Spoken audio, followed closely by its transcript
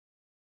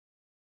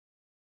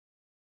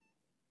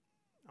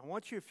I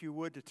want you, if you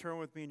would, to turn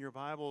with me in your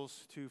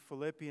Bibles to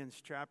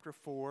Philippians chapter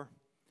 4.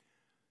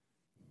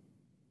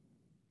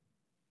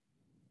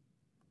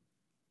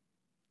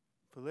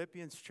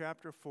 Philippians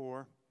chapter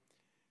 4.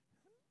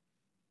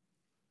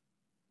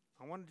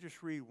 I want to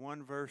just read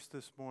one verse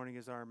this morning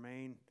as our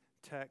main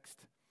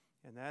text,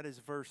 and that is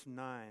verse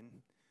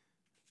 9.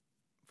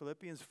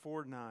 Philippians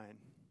 4:9.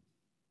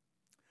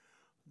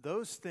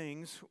 Those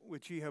things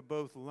which ye have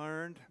both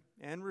learned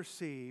and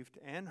received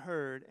and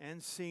heard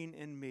and seen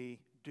in me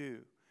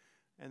do,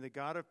 and the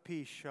God of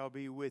peace shall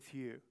be with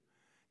you.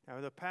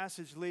 Now, the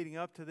passage leading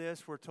up to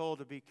this, we're told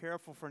to be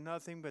careful for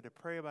nothing, but to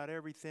pray about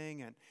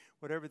everything, and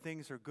whatever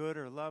things are good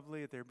or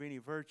lovely, if there be any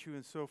virtue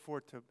and so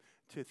forth,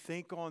 to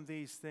think on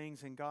these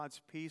things, and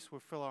God's peace will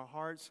fill our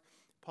hearts.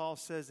 Paul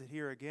says it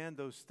here again,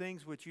 those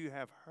things which you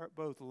have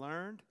both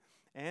learned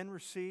and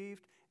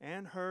received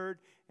and heard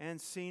and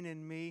seen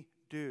in me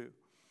do,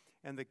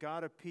 and the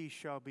God of peace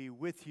shall be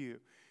with you.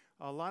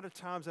 A lot of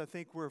times I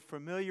think we're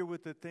familiar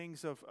with the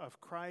things of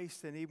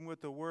Christ and even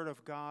with the Word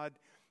of God,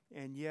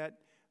 and yet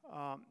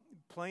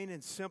plain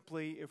and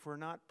simply, if we're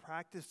not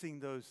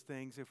practicing those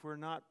things, if we're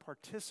not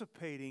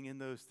participating in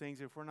those things,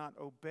 if we're not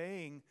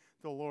obeying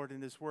the Lord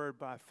in His Word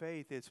by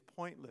faith, it's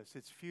pointless,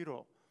 it's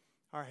futile.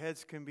 Our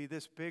heads can be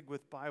this big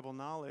with Bible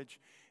knowledge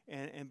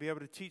and be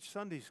able to teach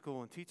Sunday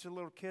school and teach the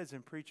little kids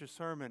and preach a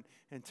sermon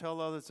and tell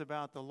others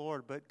about the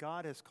Lord. But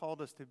God has called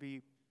us to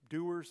be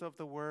doers of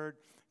the Word,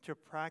 to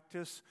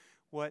practice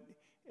what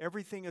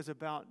everything is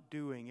about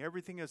doing.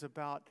 Everything is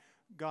about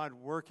God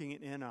working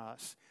in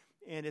us.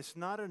 And it's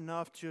not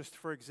enough just,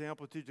 for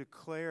example, to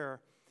declare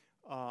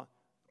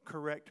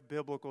correct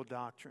biblical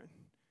doctrine.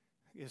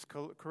 Is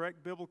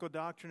correct biblical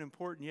doctrine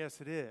important? Yes,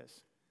 it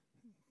is.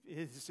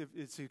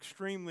 It's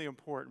extremely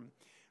important.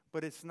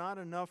 But it's not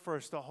enough for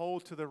us to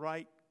hold to the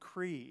right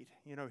creed.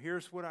 You know,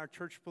 here's what our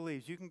church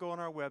believes. You can go on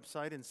our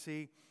website and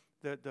see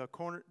the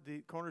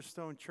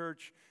Cornerstone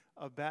Church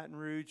of Baton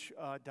Rouge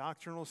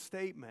doctrinal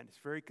statement. It's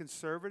very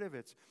conservative.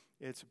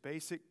 It's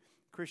basic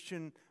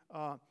Christian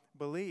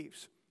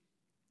beliefs.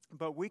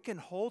 But we can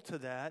hold to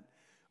that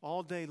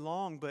all day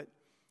long. But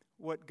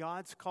what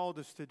God's called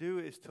us to do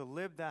is to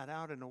live that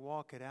out and to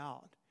walk it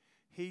out.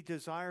 He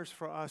desires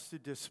for us to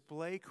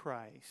display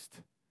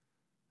Christ,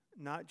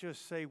 not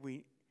just say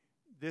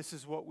this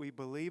is what we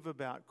believe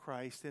about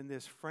Christ in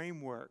this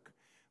framework,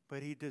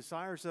 but He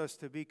desires us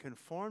to be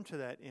conformed to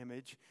that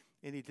image,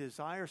 and He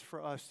desires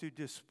for us to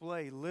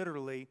display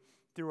literally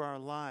through our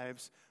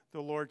lives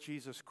the Lord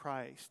Jesus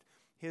Christ.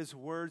 His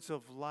words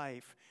of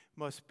life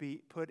must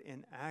be put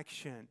in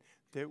action,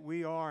 that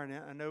we are, and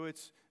I know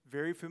it's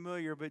very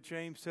familiar, but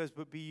James says,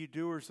 but be ye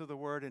doers of the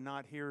word and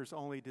not hearers,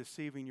 only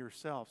deceiving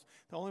yourselves.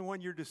 The only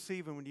one you're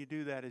deceiving when you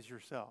do that is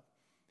yourself.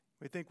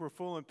 We think we're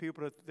fooling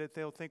people that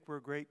they'll think we're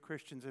great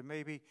Christians, and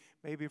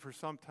maybe for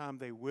some time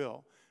they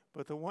will.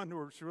 But the one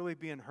who's really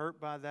being hurt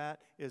by that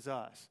is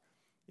us.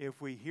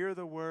 If we hear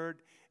the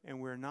word and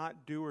we're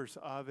not doers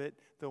of it,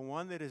 the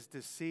one that is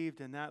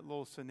deceived in that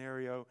little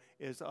scenario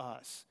is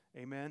us.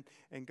 Amen?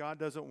 And God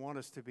doesn't want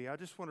us to be. I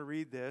just want to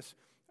read this.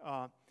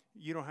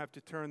 You don't have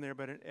to turn there,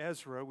 but in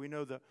Ezra, we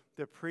know the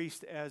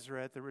priest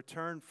Ezra, at the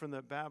return from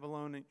the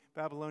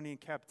Babylonian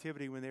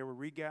captivity when they were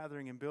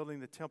regathering and building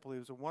the temple, he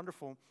was a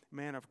wonderful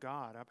man of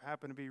God. I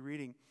happen to be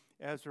reading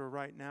Ezra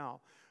right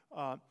now.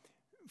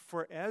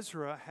 For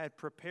Ezra had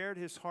prepared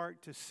his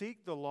heart to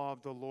seek the law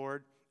of the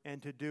Lord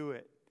and to do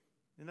it.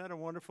 Isn't that a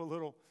wonderful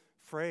little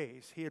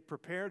phrase? He had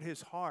prepared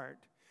his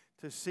heart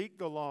to seek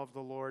the law of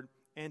the Lord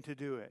and to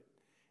do it,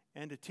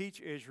 and to teach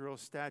Israel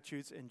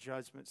statutes and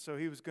judgments. So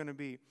he was going to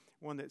be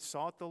one that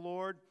sought the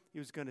Lord. He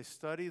was going to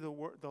study the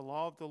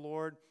law of the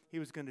Lord. He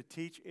was going to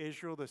teach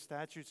Israel the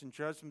statutes and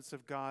judgments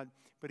of God.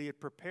 But he had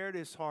prepared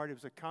his heart. It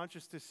was a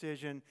conscious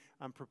decision.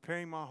 I'm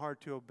preparing my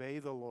heart to obey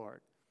the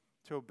Lord,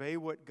 to obey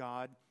what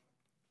God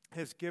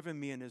has given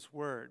me in His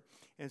Word.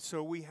 And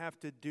so we have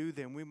to do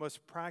them. We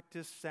must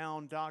practice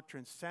sound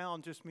doctrine.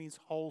 Sound just means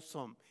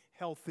wholesome,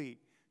 healthy,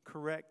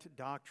 correct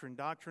doctrine.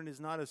 Doctrine is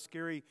not a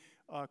scary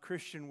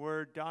Christian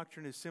word.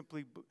 Doctrine is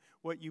simply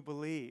what you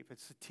believe.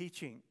 It's the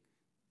teaching.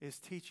 It's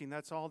teaching.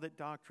 That's all that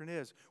doctrine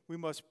is. We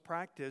must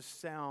practice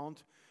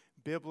sound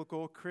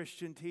biblical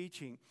Christian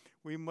teaching.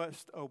 We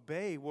must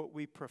obey what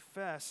we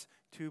profess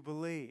to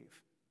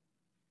believe.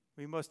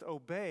 We must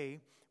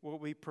obey what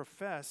we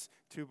profess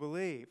to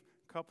believe.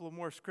 A couple of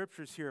more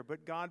scriptures here.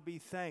 But God be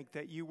thanked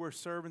that you were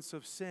servants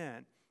of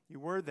sin. You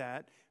were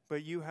that,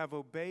 but you have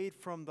obeyed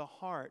from the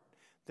heart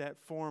that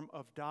form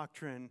of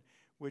doctrine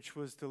which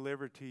was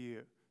delivered to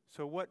you.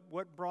 So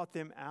what brought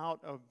them out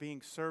of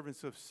being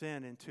servants of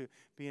sin into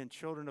being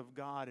children of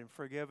God and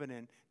forgiven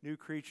and new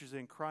creatures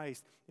in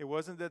Christ? It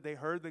wasn't that they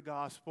heard the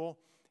gospel.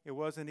 It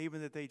wasn't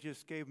even that they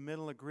just gave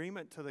mental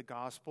agreement to the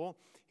gospel.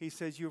 He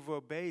says you've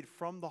obeyed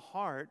from the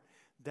heart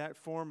that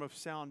form of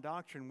sound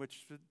doctrine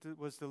which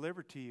was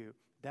delivered to you.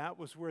 That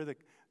was where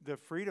the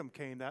freedom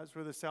came. That was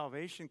where the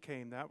salvation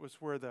came. That was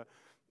where the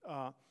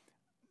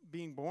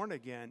being born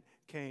again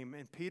came.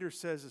 And Peter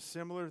says a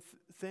similar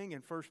thing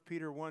in 1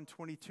 Peter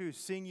 1:22.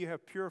 Seeing you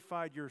have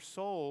purified your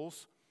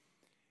souls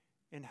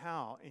And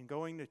how? In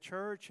going to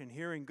church and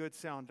hearing good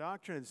sound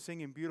doctrine and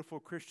singing beautiful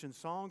Christian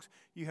songs,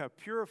 you have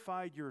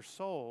purified your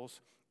souls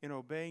in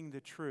obeying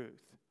the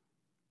truth.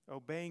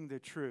 Obeying the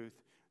truth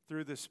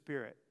through the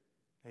Spirit.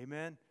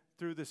 Amen?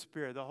 Through the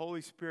Spirit. The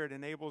Holy Spirit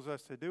enables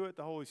us to do it.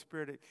 The Holy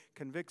Spirit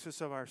convicts us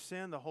of our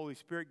sin. The Holy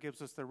Spirit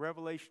gives us the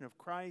revelation of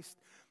Christ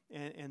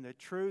and the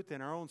truth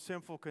in our own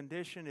sinful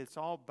condition. It's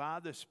all by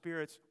the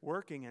Spirit's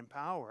working and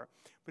power.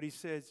 But he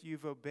says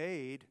you've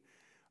obeyed,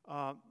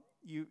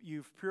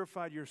 you've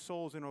purified your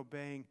souls in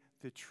obeying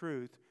the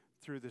truth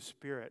through the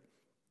Spirit.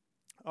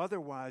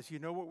 Otherwise, you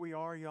know what we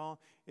are, y'all?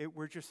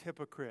 We're just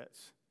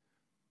hypocrites.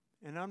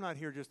 And I'm not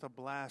here just to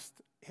blast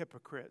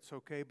hypocrites,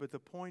 okay? But the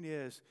point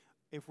is,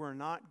 if we're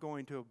not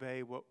going to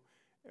obey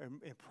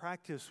and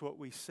practice what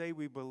we say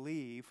we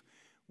believe,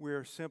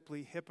 we're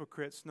simply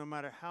hypocrites no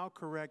matter how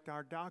correct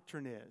our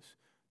doctrine is,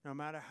 no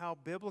matter how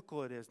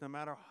biblical it is, no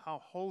matter how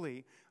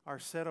holy our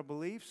set of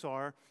beliefs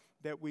are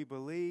that we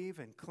believe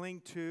and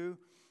cling to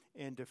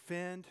and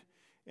defend,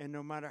 and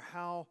no matter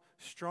how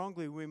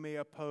strongly we may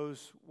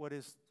oppose what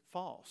is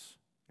false.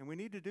 And we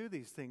need to do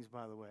these things,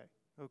 by the way.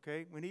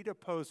 Okay? We need to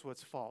oppose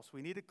what's false.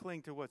 We need to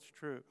cling to what's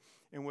true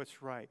and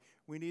what's right.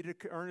 We need to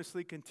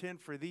earnestly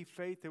contend for the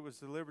faith that was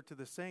delivered to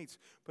the saints.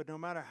 But no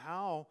matter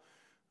how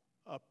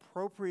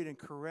appropriate and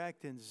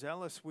correct and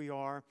zealous we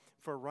are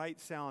for right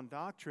sound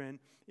doctrine,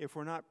 if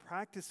we're not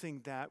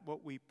practicing that,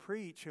 what we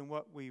preach and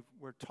what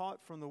we're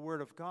taught from the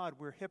Word of God,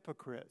 we're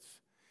hypocrites.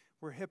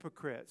 We're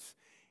hypocrites.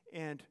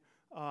 And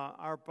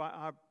our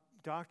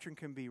doctrine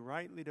can be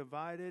rightly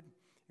divided,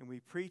 and we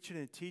preach it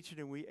and teach it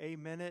and we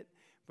amen it.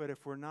 But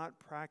if we're not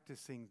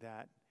practicing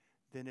that,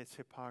 then it's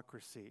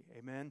hypocrisy.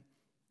 Amen?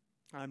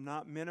 I'm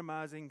not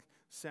minimizing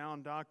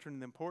sound doctrine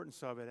and the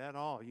importance of it at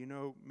all. You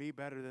know me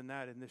better than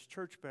that, and this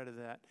church better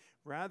than that.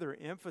 Rather,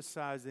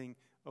 emphasizing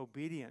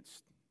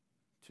obedience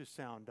to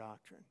sound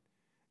doctrine.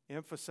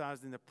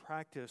 Emphasizing the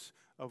practice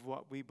of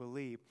what we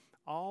believe.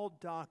 All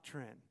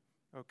doctrine,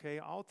 okay,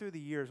 all through the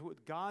years,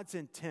 with God's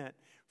intent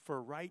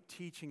for right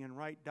teaching and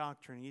right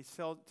doctrine. He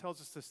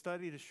tells us to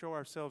study to show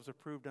ourselves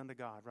approved unto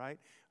God, right?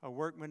 A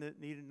workman that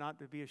needed not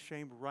to be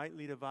ashamed,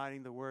 rightly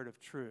dividing the word of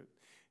truth.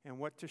 And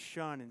what to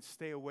shun and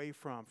stay away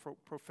from, for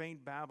profane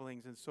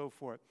babblings and so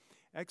forth.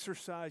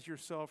 Exercise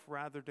yourself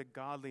rather to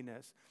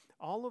godliness.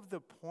 All of the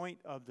point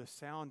of the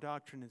sound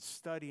doctrine and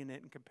studying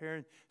it and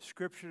comparing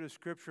Scripture to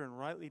Scripture and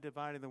rightly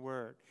dividing the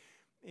word.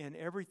 And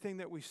everything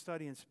that we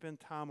study and spend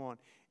time on,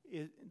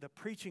 the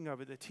preaching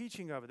of it, the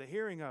teaching of it, the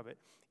hearing of it,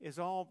 is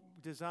all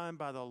designed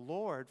by the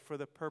Lord for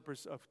the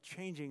purpose of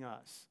changing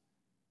us.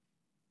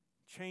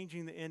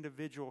 Changing the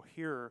individual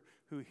hearer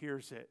who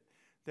hears it.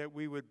 That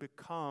we would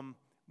become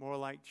more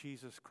like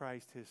Jesus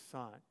Christ, his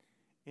Son.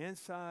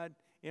 Inside,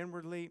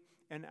 inwardly,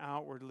 and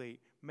outwardly.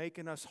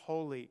 Making us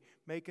holy.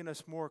 Making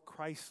us more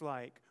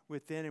Christ-like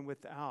within and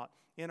without.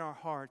 In our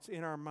hearts,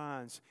 in our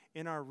minds,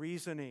 in our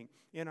reasoning,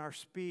 in our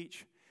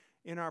speech,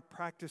 in our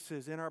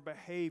practices, in our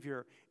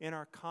behavior, in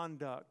our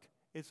conduct.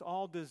 It's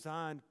all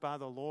designed by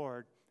the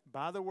Lord,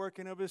 by the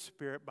working of his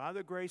Spirit, by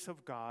the grace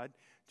of God,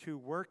 to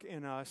work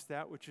in us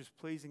that which is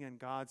pleasing in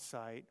God's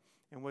sight.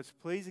 And what's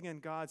pleasing in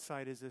God's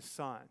sight is his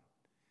Son,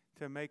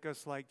 to make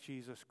us like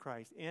Jesus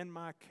Christ. In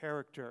my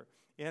character,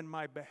 in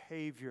my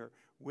behavior,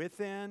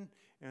 within,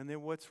 and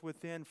then what's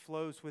within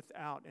flows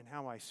without, and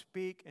how I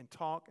speak and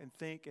talk and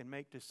think and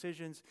make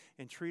decisions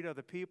and treat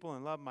other people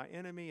and love my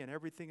enemy and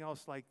everything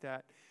else like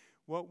that.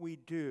 What we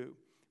do,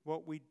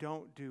 what we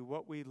don't do,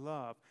 what we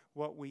love,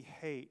 what we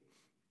hate.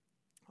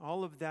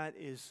 All of that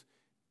is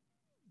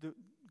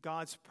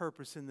God's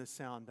purpose in the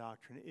sound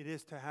doctrine. It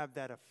is to have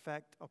that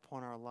effect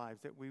upon our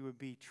lives, that we would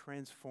be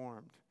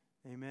transformed.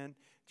 Amen?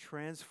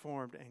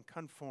 Transformed and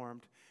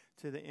conformed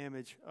to the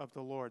image of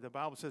the Lord. The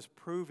Bible says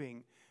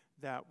proving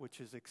that which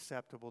is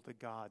acceptable to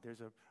God.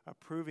 There's a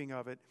proving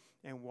of it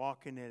and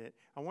walking in it.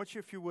 I want you,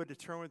 if you would, to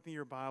turn with me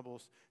your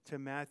Bibles to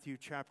Matthew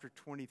chapter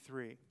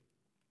 23.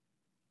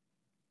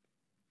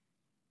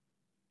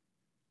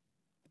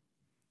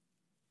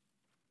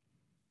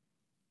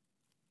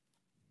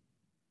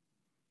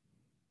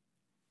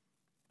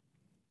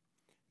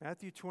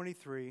 Matthew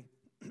 23,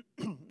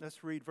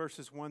 let's read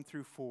verses 1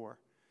 through 4.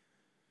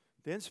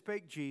 Then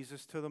spake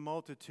Jesus to the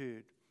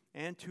multitude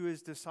and to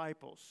his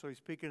disciples. So he's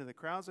speaking to the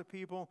crowds of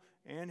people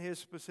and his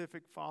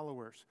specific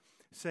followers,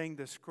 saying,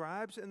 the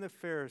scribes and the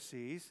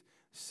Pharisees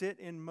sit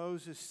in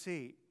Moses'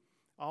 seat.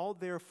 All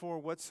therefore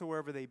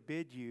whatsoever they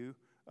bid you,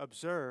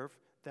 observe,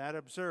 that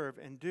observe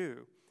and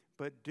do.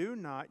 But do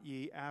not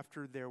ye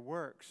after their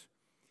works.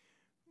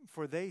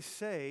 For they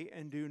say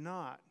and do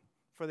not.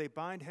 For they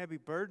bind heavy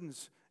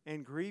burdens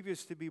and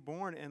grievous to be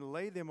borne, and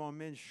lay them on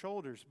men's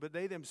shoulders, but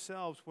they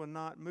themselves will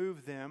not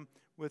move them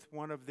with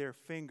one of their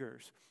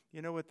fingers.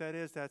 You know what that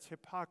is? That's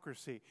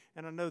hypocrisy.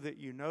 And I know that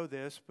you know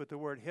this, but the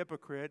word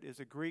hypocrite is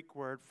a Greek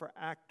word for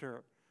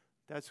actor.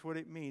 That's what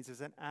it means, as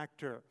an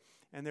actor.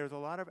 And there's a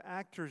lot of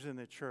actors in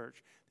the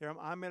church.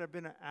 I may have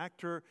been an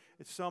actor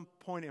at some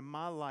point in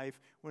my life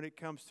when it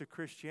comes to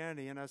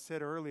Christianity. And I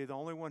said earlier, the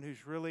only one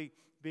who's really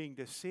being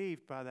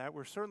deceived by that,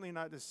 we're certainly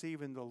not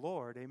deceiving the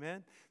Lord.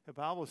 Amen? The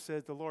Bible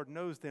says the Lord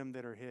knows them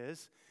that are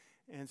his.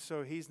 And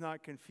so he's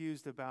not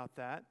confused about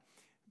that.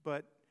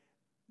 But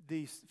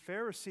these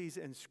Pharisees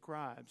and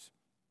scribes,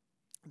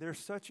 they're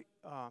such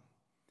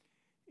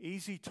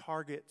easy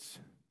targets.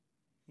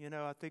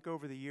 I think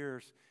over the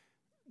years,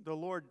 the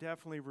Lord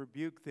definitely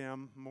rebuked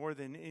them more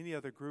than any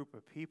other group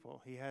of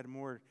people. He had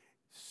more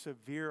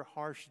severe,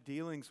 harsh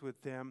dealings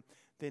with them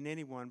than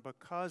anyone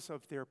because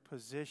of their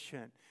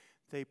position.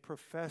 They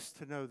professed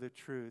to know the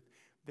truth.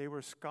 They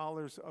were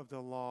scholars of the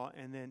law,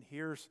 and then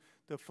here's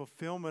the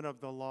fulfillment of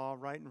the law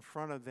right in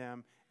front of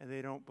them, and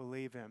they don't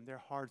believe him.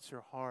 Their hearts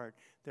are hard.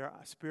 Their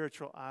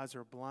spiritual eyes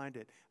are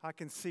blinded. I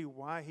can see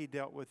why he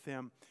dealt with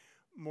them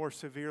more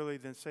severely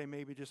than, say,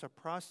 maybe just a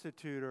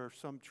prostitute or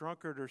some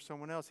drunkard or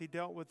someone else. He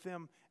dealt with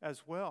them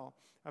as well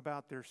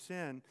about their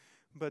sin.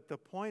 But the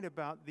point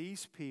about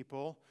these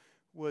people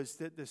was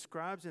that the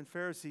scribes and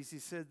Pharisees, he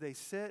said, they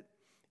sit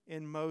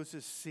in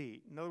Moses'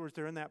 seat. In other words,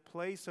 they're in that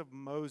place of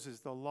Moses,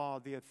 the law,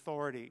 the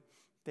authority.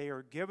 They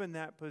are given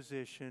that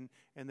position,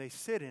 and they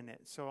sit in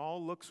it. So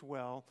all looks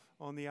well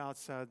on the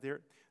outside.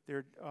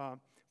 They're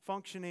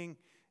functioning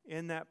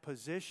in that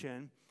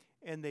position,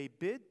 and they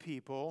bid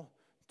people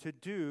to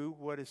do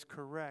what is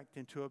correct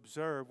and to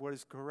observe what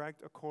is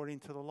correct according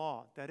to the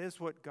law. That is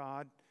what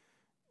God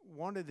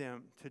wanted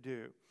them to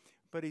do.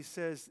 But he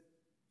says,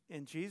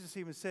 and Jesus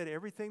even said,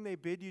 everything they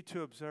bid you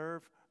to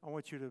observe, I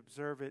want you to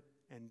observe it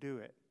and do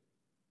it.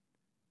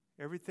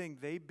 Everything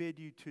they bid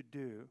you to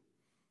do,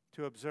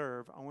 to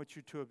observe, I want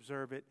you to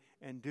observe it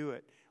and do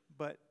it.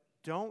 But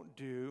don't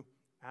do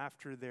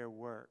after their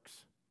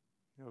works.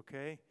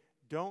 Okay?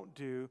 Don't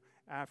do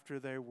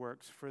after their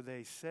works, for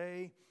they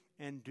say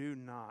and do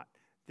not.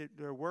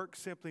 Their work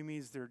simply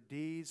means their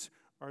deeds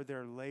or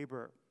their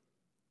labor.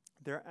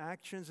 Their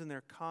actions and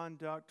their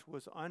conduct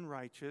was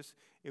unrighteous.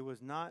 It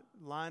was not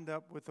lined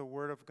up with the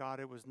Word of God.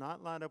 It was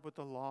not lined up with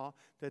the law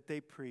that they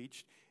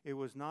preached. It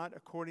was not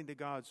according to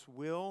God's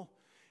will,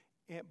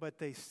 but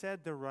they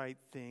said the right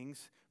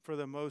things for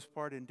the most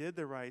part and did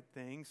the right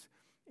things.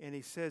 And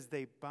he says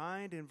they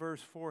bind, in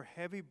verse 4,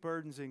 heavy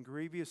burdens and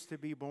grievous to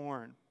be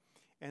borne,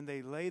 and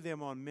they lay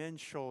them on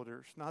men's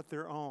shoulders, not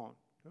their own.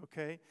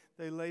 Okay?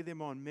 They lay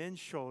them on men's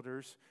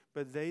shoulders,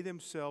 but they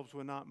themselves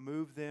will not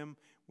move them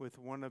with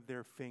one of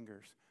their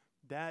fingers.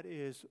 That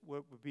is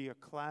what would be a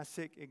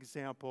classic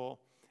example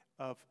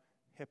of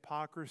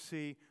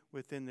hypocrisy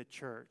within the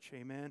church.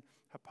 Amen?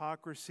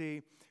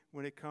 Hypocrisy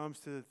when it comes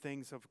to the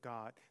things of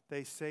God.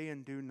 They say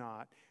and do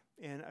not.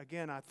 And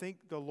again, I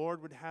think the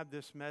Lord would have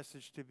this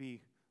message to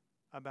be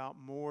about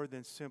more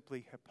than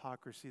simply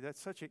hypocrisy.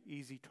 That's such an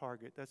easy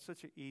target. That's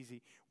such an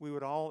easy. We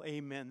would all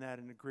amen that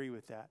and agree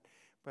with that.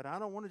 But I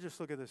don't want to just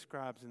look at the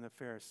scribes and the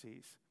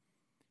Pharisees.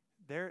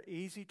 They're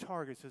easy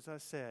targets, as I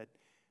said.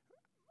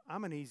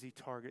 I'm an easy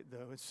target,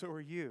 though, and so are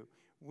you.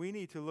 We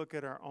need to look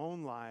at our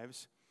own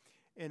lives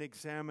and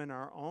examine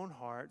our own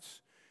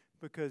hearts,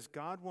 because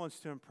God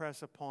wants to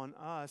impress upon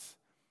us,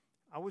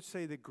 I would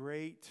say, the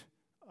great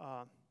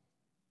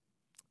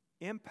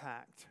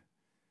impact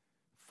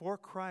for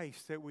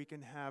Christ that we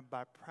can have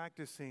by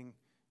practicing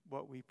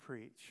what we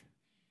preach.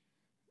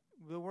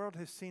 The world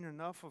has seen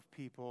enough of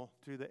people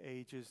through the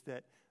ages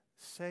that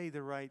say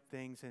the right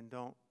things and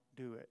don't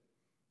do it.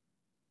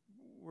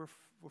 We're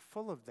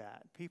full of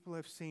that. People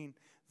have seen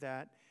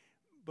that.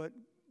 But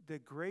the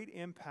great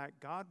impact,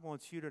 God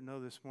wants you to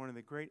know this morning,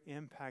 the great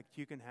impact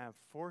you can have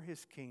for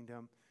his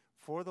kingdom,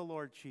 for the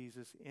Lord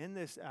Jesus, in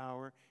this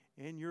hour,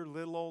 in your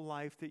little old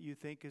life that you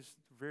think is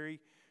very,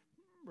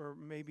 or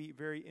maybe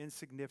very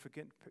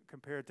insignificant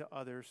compared to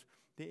others.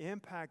 The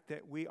impact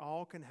that we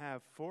all can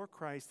have for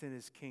Christ and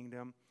his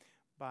kingdom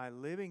by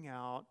living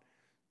out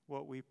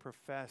what we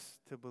profess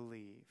to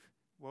believe,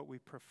 what we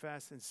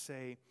profess and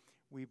say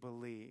we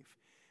believe.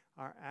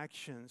 Our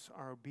actions,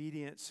 our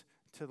obedience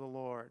to the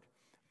Lord.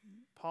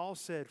 Paul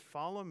said,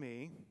 follow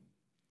me,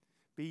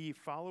 be ye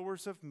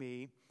followers of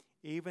me,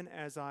 even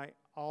as I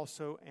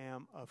also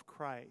am of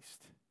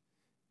Christ.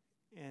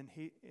 And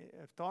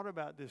I've thought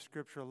about this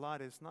scripture a lot.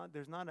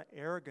 There's not an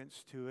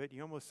arrogance to it.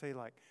 You almost say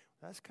like,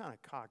 that's kind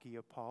of cocky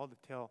of Paul to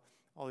tell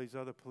all these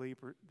other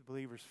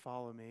believers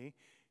follow me.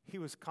 He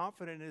was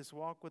confident in his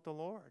walk with the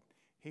Lord.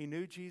 He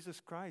knew Jesus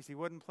Christ. He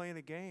wasn't playing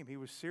a game. He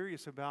was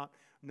serious about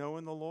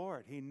knowing the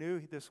Lord. He knew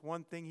this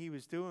one thing he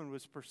was doing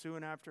was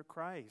pursuing after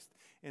Christ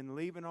and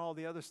leaving all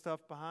the other stuff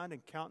behind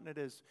and counting it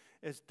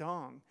as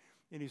dung.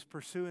 And he's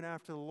pursuing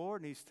after the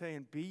Lord, and he's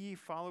saying, be ye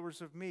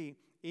followers of me,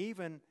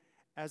 even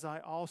as I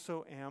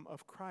also am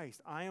of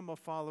Christ. I am a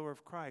follower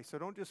of Christ. So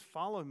don't just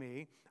follow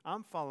me.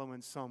 I'm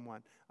following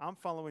someone. I'm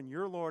following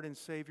your Lord and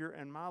Savior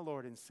and my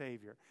Lord and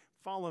Savior.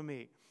 Follow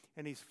me.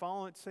 And he's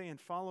saying,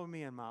 follow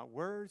me in my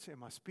words, in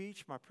my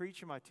speech, my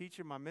preaching, my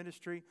teaching, my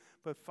ministry,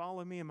 but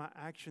follow me in my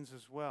actions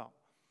as well.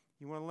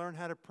 You want to learn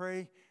how to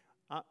pray?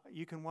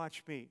 You can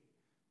watch me.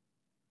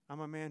 I'm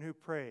a man who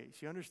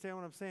prays. You understand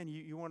what I'm saying?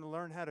 You want to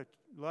learn how to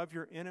love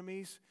your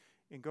enemies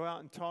and go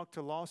out and talk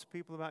to lost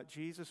people about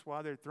Jesus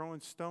while they're throwing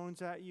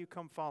stones at you?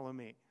 Come follow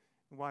me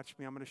and watch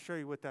me. I'm going to show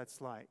you what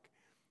that's like.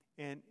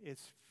 And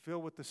it's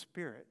filled with the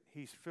Spirit.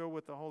 He's filled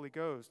with the Holy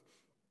Ghost.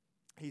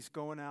 He's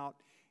going out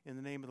in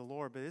the name of the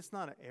Lord. But it's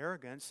not an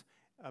arrogance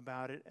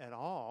about it at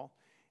all.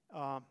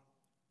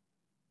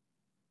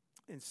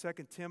 In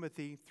 2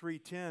 Timothy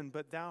 3:10,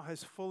 but thou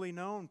hast fully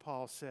known,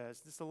 Paul says.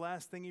 This is the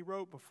last thing he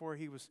wrote before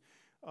he was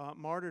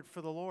martyred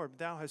for the Lord.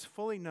 Thou hast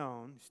fully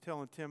known, he's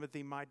telling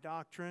Timothy, my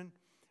doctrine,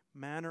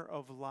 manner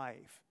of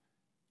life.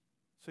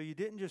 So you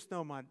didn't just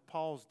know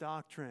Paul's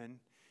doctrine.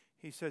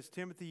 He says,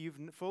 Timothy, you've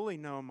fully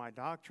known my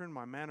doctrine,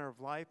 my manner of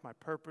life, my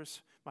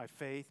purpose, my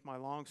faith, my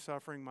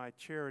long-suffering, my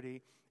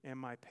charity, and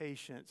my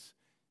patience.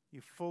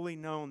 You've fully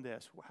known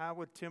this. How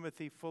would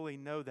Timothy fully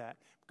know that?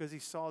 Because he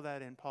saw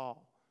that in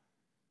Paul.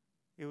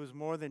 It was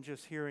more than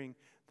just hearing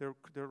the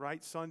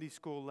right Sunday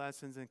school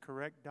lessons and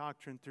correct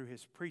doctrine through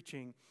his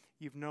preaching.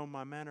 You've known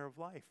my manner of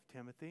life,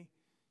 Timothy.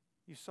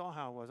 You saw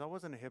how I was. I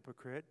wasn't a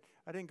hypocrite.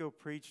 I didn't go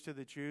preach to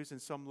the Jews in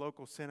some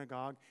local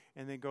synagogue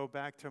and then go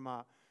back to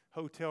my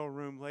hotel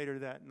room later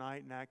that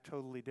night and act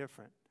totally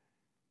different.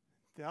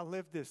 I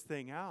lived this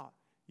thing out.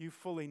 You've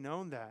fully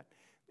known that.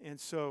 And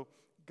so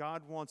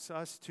God wants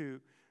us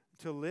to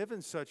live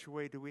in such a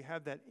way do we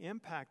have that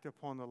impact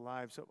upon the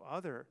lives of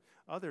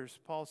others.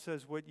 Paul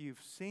says, what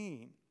you've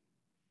seen,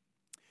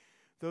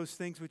 those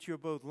things which you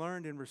have both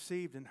learned and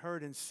received and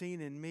heard and seen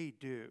in me,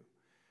 do.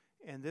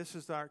 And this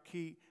is our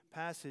key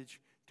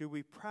passage. Do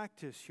we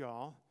practice,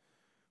 y'all?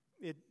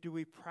 Do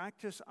we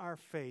practice our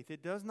faith?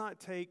 It does not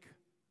take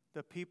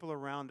the people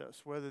around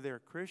us, whether they're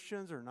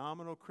Christians or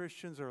nominal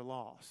Christians or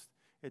lost.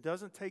 It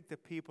doesn't take the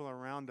people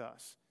around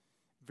us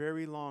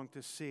very long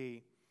to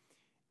see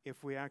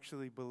if we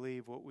actually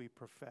believe what we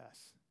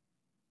profess.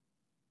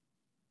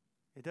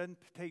 It doesn't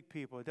take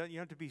people. You don't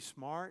have to be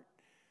smart.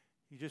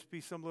 You just be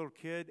some little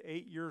kid,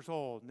 8 years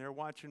old, and they're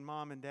watching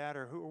mom and dad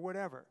or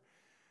whatever.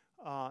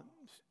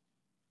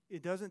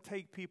 It doesn't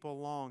take people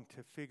long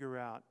to figure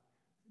out,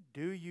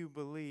 do you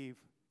believe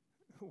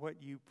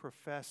what you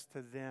profess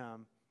to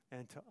them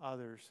and to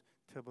others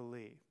to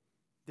believe?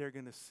 They're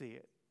going to see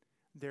it.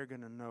 They're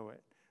going to know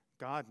it.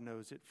 God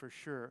knows it for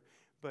sure,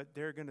 but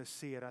they're going to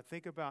see it. I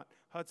think about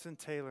Hudson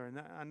Taylor, and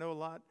I know a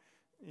lot,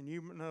 and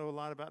you know a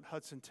lot about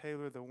Hudson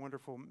Taylor, the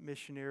wonderful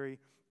missionary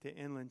to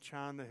inland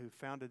China who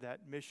founded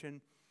that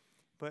mission.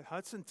 But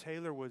Hudson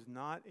Taylor was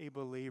not a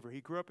believer.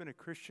 He grew up in a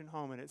Christian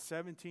home, and at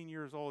 17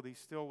 years old, he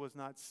still was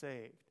not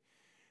saved.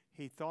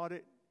 He thought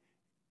it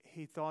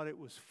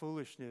was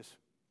foolishness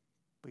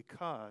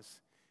because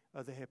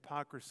of the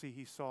hypocrisy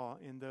he saw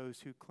in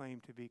those who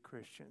claimed to be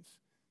Christians.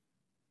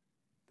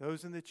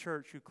 Those in the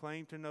church who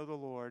claimed to know the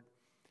Lord,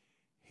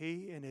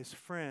 he and his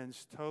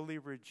friends totally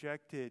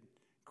rejected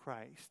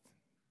Christ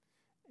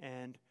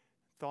and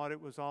thought it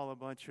was all a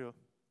bunch of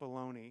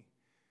baloney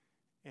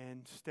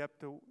and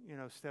stepped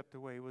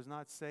away. He was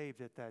not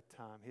saved at that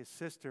time. His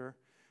sister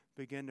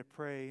began to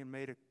pray and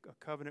made a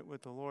covenant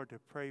with the Lord to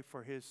pray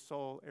for his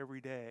soul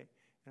every day.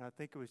 And I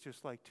think it was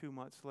just like 2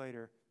 months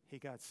later, he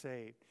got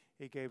saved.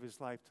 He gave his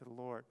life to the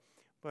Lord.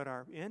 But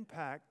our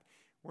impact,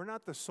 we're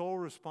not the sole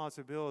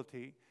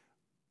responsibility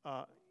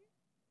or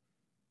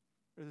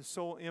the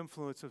sole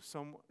influence of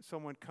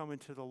someone coming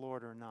to the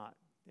Lord or not.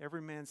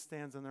 Every man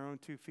stands on their own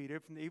 2 feet.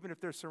 Even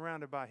if they're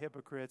surrounded by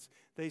hypocrites,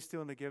 they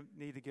still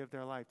need to give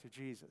their life to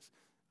Jesus.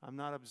 I'm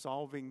not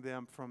absolving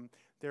them from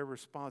their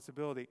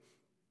responsibility.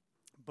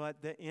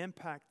 But the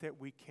impact that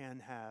we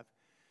can have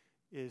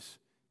is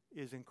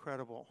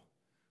incredible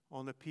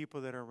on the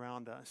people that are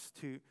around us.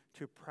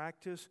 To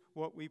practice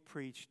what we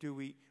preach. Do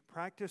we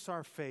practice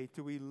our faith?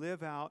 Do we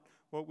live out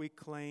what we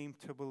claim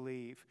to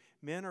believe?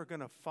 Men are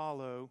going to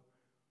follow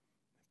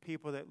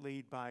people that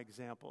lead by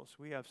examples.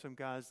 We have some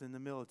guys in the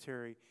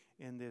military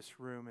in this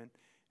room,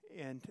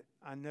 and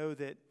I know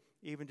that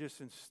even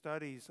just in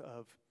studies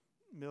of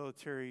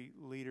military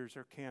leaders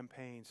or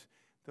campaigns,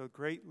 the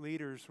great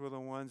leaders were the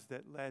ones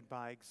that led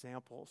by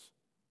examples.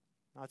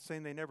 Not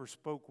saying they never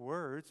spoke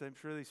words. I'm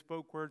sure they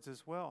spoke words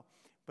as well,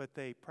 but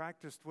they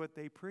practiced what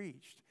they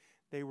preached.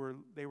 They were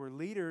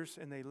leaders,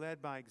 and they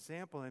led by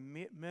example,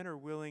 and men are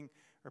willing,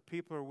 or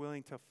people are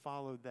willing to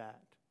follow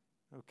that,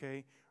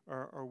 okay,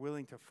 or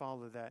willing to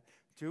follow that.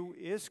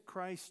 Is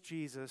Christ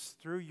Jesus,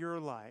 through your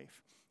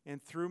life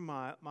and through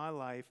my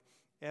life,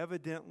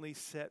 evidently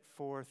set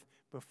forth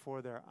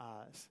before their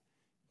eyes?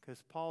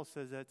 Because Paul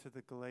says that to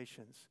the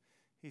Galatians.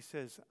 He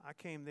says, I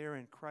came there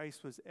and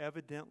Christ was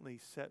evidently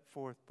set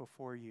forth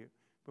before you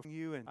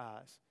and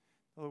eyes.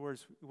 In other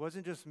words, it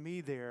wasn't just me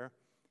there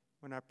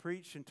when I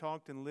preached and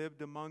talked and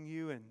lived among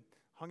you and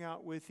hung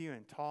out with you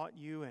and taught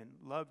you and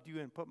loved you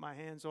and put my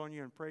hands on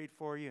you and prayed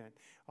for you and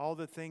all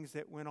the things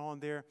that went on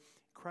there.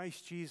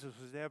 Christ Jesus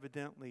was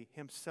evidently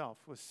himself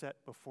was set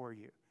before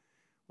you.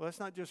 Well, that's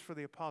not just for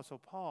the Apostle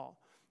Paul.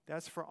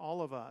 That's for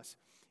all of us.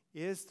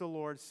 Is the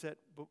Lord set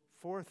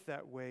forth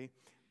that way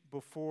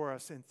before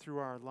us and through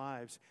our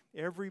lives?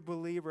 Every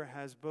believer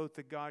has both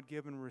the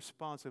God-given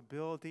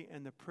responsibility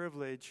and the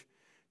privilege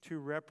to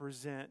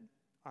represent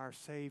our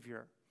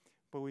Savior.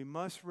 But we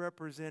must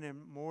represent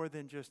him more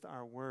than just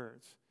our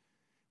words.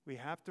 We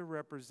have to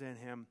represent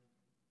him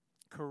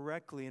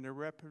correctly. And to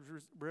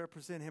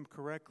represent him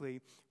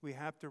correctly, we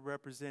have to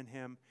represent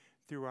him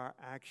through our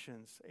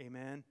actions.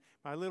 Amen.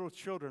 My little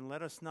children,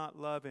 let us not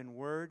love in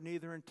word,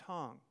 neither in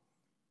tongue,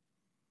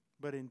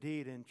 but in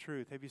deed and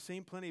truth. Have you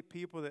seen plenty of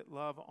people that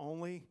love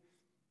only,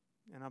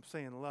 and I'm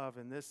saying love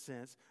in this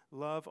sense,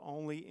 love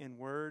only in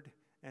word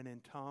and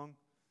in tongue?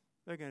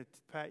 They're going to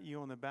pat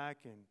you on the back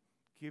and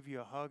give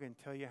you a hug and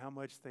tell you how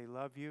much they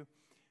love you.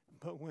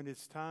 But when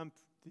it's time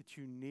that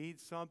you need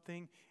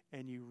something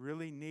and you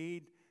really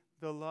need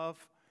the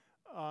love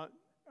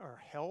or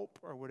help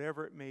or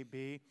whatever it may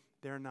be,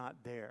 they're not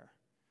there.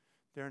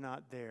 They're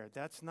not there.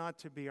 That's not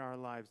to be our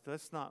lives.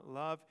 Let's not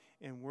love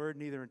in word,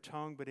 neither in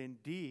tongue, but in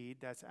deed.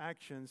 That's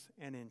actions,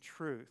 and in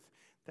truth.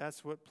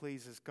 That's what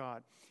pleases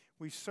God.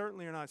 We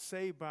certainly are not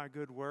saved by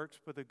good works,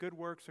 but the good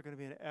works are going to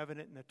be an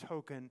evident and a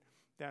token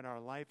that our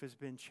life has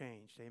been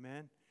changed.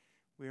 Amen?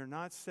 We are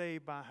not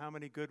saved by how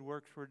many good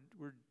works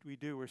we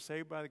do. We're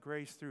saved by the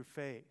grace through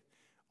faith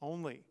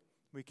only.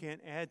 We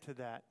can't add to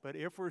that. But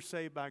if we're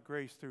saved by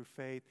grace through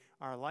faith,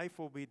 our life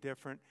will be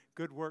different.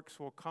 Good works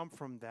will come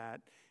from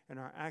that. And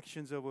our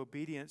actions of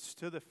obedience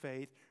to the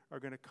faith are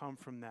going to come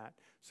from that.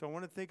 So I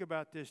want to think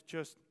about this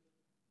just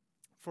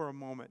for a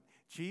moment.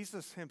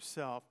 Jesus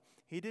himself,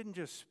 he didn't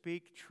just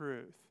speak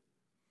truth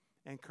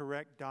and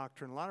correct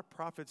doctrine. A lot of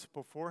prophets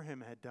before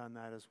him had done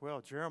that as well.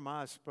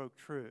 Jeremiah spoke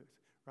truth,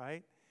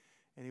 right?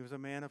 And he was a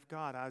man of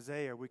God.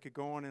 Isaiah, we could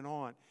go on and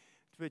on.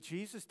 But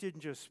Jesus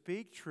didn't just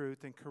speak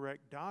truth and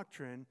correct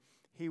doctrine.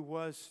 He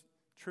was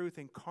truth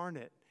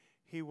incarnate.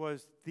 He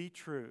was the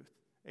truth.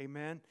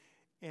 Amen?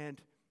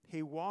 And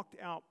he walked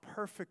out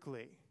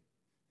perfectly.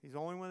 He's the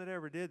only one that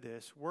ever did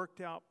this. Worked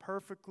out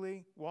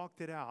perfectly,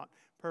 walked it out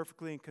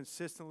perfectly and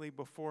consistently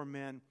before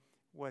men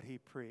what he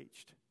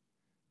preached.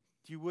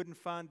 You wouldn't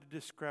find a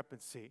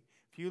discrepancy.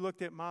 If you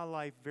looked at my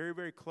life very,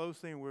 very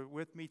closely and were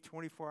with me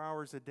 24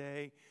 hours a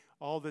day,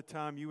 all the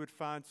time, you would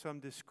find some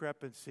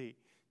discrepancy.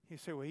 You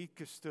say, well, he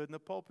just stood in the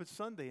pulpit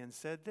Sunday and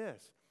said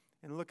this.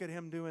 And look at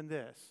him doing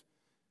this.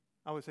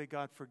 I would say,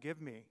 God, forgive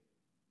me.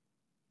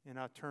 And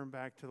I'll turn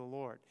back to the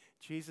Lord.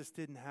 Jesus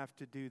didn't have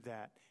to do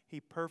that. He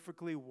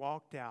perfectly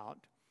walked out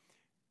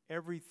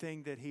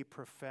everything that he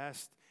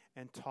professed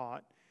and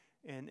taught.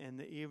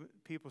 And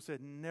people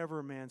said,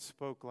 never man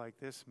spoke like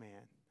this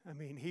man. I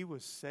mean, he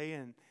was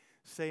saying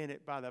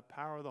it by the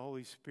power of the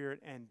Holy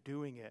Spirit and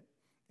doing it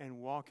and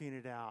walking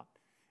it out.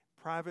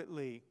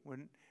 Privately,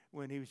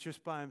 when he was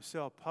just by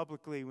himself,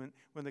 publicly, when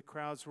the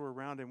crowds were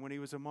around him, when he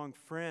was among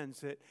friends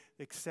that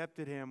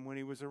accepted him, when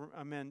he was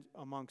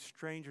among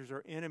strangers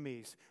or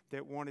enemies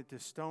that wanted to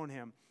stone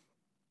him,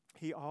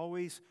 he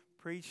always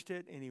preached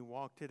it and he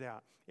walked it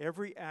out.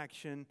 Every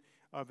action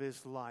of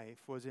his life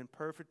was in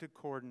perfect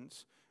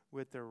accordance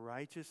with the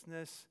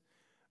righteousness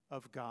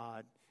of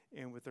God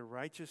and with the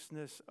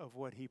righteousness of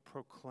what he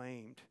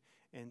proclaimed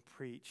and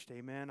preached.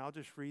 Amen. I'll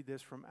just read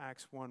this from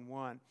Acts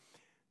 1:1.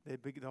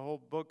 The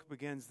whole book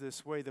begins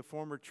this way. The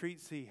former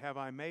treatise have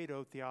I made,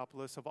 O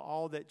Theophilus, of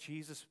all that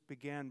Jesus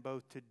began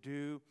both to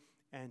do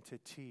and to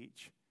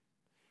teach.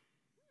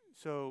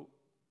 So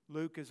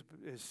Luke is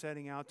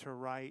setting out to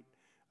write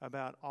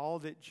about all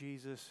that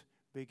Jesus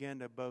began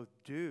to both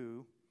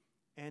do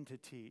and to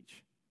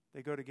teach.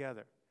 They go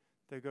together.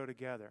 They go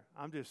together.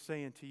 I'm just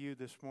saying to you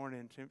this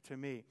morning, to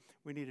me,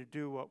 we need to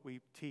do what we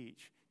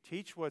teach.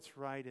 Teach what's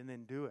right and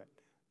then do it.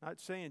 Not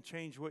saying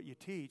change what you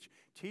teach.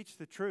 Teach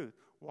the truth.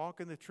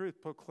 Walk in the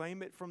truth.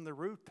 Proclaim it from the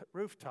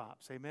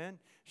rooftops. Amen?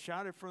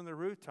 Shout it from the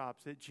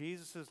rooftops that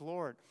Jesus is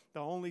Lord, the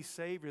only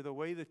Savior, the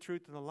way, the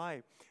truth, and the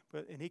life.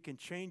 And he can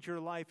change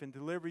your life and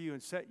deliver you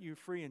and set you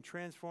free and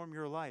transform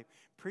your life.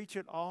 Preach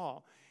it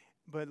all,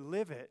 but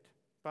live it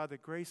by the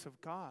grace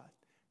of God.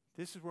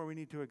 This is where we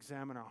need to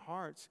examine our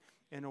hearts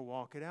and to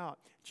walk it out.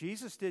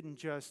 Jesus didn't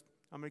just,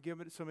 I'm going to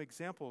give it some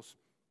examples.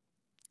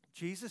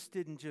 Jesus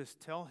didn't just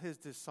tell his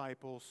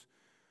disciples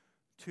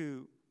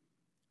to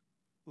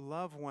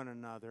love one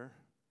another.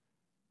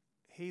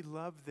 He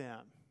loved them.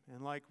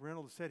 And like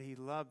Reynolds said, he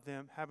loved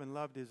them. Having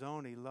loved his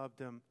own, he loved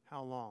them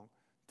how long?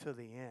 To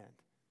the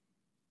end.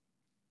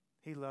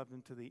 He loved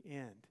them to the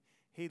end.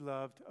 He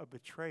loved a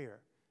betrayer.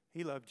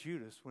 He loved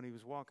Judas when he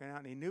was walking out,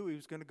 and he knew he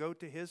was going to go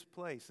to his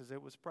place as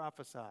it was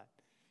prophesied,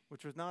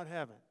 which was not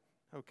heaven,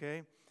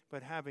 okay?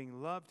 But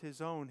having loved his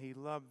own, he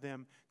loved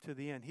them to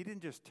the end. He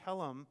didn't just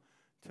tell them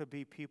to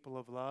be people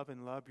of love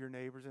and love your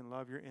neighbors and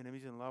love your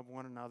enemies and love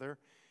one another.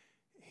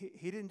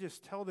 He didn't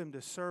just tell them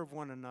to serve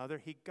one another.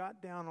 He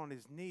got down on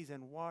his knees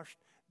and washed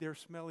their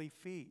smelly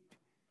feet.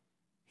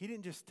 He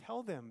didn't just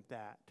tell them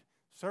that.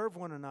 Serve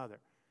one another.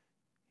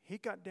 He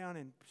got down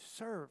and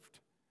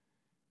served.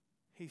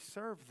 He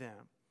served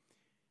them.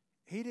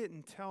 He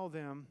didn't tell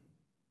them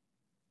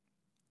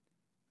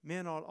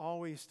men ought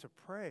always to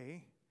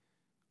pray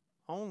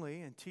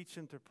only and teach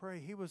them to pray.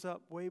 He was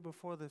up way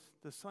before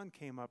the sun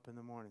came up in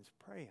the mornings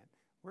praying.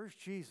 Where's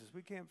Jesus?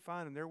 We can't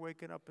find him. They're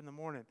waking up in the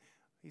morning.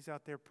 He's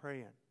out there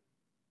praying.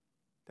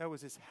 That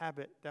was his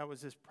habit. That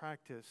was his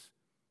practice.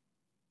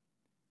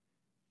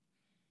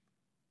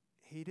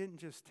 He didn't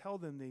just tell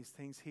them these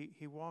things.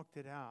 He walked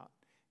it out.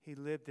 He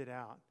lived it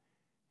out.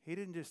 He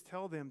didn't just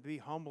tell them to be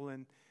humble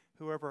and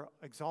whoever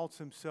exalts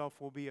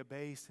himself will be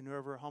abased and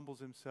whoever humbles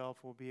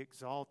himself will be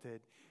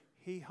exalted.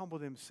 He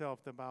humbled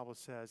himself, the Bible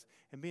says.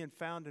 And being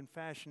found in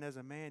fashion as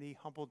a man, he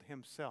humbled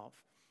himself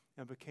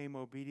and became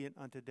obedient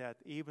unto death,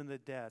 even the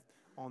death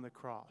on the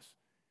cross.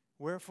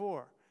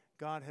 Wherefore,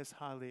 God has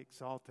highly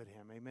exalted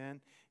him.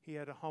 Amen. He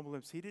had to humble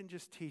himself. He didn't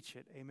just teach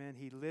it. Amen.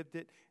 He lived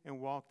it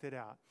and walked it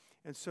out.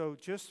 And so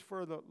just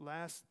for the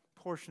last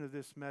portion of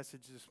this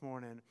message this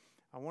morning,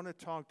 I want to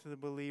talk to the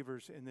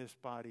believers in this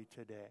body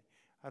today.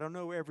 I don't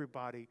know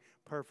everybody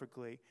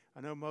perfectly.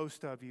 I know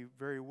most of you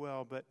very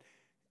well, but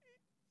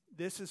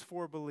this is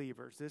for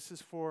believers. This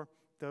is for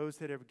those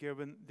that have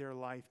given their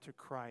life to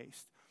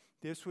Christ.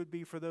 This would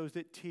be for those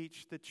that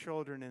teach the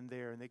children in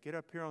there and they get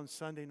up here on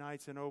Sunday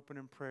nights and open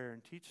in prayer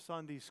and teach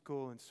Sunday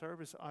school and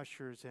serve as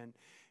ushers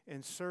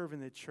and serve in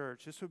the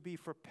church. This would be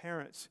for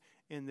parents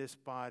in this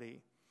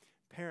body,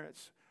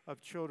 parents of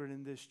children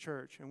in this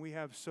church. And we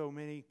have so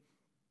many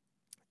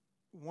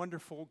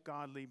wonderful,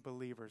 godly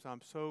believers.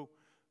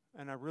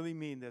 And I really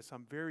mean this,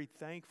 I'm very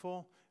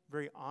thankful,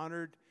 very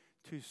honored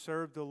to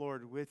serve the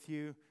Lord with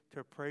you,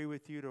 to pray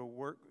with you,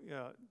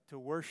 to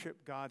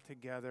worship God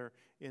together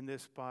in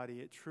this body.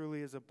 It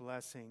truly is a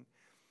blessing.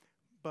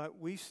 But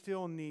we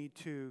still need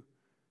to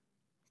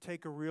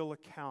take a real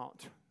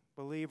account,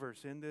 believers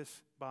in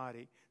this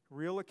body,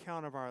 real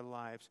account of our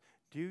lives.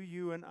 Do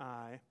you and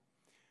I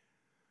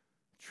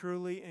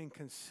truly and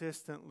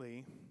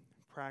consistently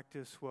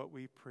practice what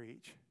we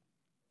preach?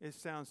 It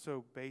sounds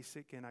so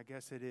basic, and I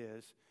guess it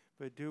is,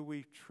 but do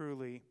we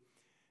truly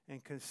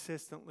and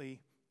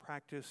consistently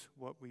practice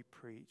what we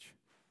preach?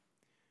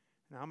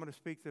 Now, I'm going to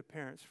speak to the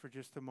parents for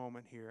just a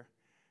moment here.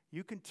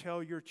 You can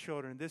tell your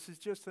children, this is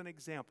just an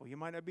example. You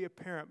might not be a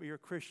parent, but you're a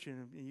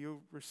Christian, and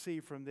you'll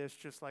receive from this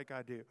just like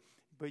I do.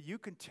 But you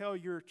can tell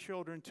your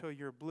children till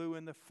you're blue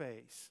in the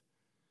face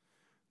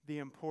the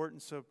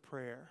importance of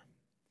prayer.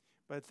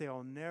 But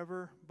they'll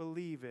never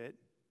believe it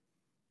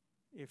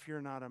if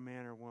you're not a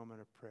man or woman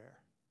of prayer.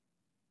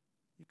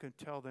 You can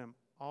tell them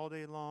all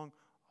day long,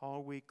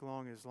 all week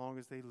long as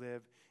they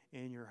live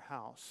in your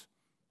house.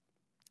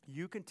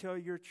 You can tell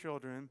your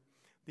children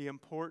the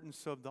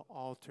importance of the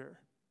altar.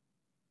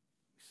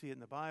 We see it in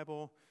the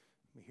Bible.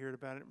 We hear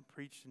about it and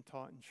preached and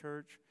taught in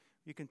church.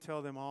 You can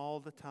tell them all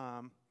the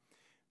time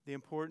the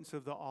importance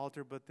of the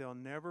altar, but they'll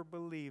never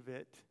believe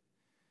it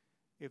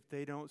if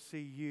they don't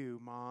see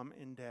you, mom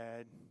and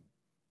dad,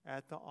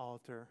 at the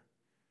altar,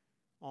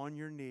 on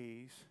your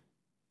knees,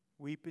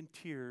 weeping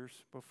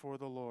tears before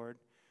the Lord,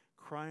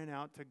 crying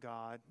out to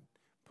God,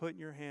 putting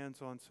your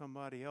hands on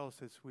somebody else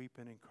that's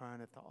weeping and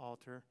crying at the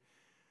altar,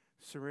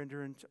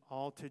 surrendering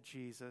all to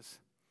Jesus.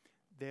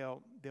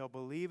 They'll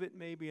believe it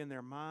maybe in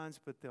their minds,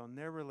 but they'll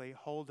never lay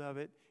hold of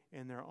it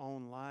in their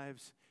own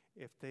lives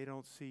if they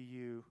don't see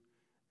you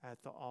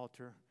at the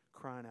altar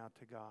crying out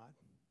to God.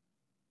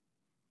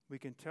 We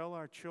can tell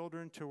our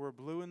children till we're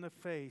blue in the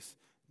face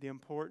the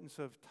importance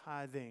of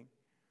tithing.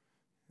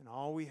 And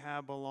all we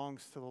have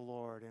belongs to the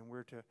Lord, and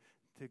we're to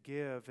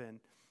give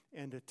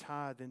and to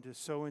tithe and to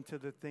sow into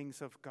the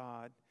things of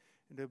God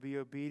and to be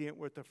obedient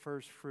with the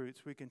first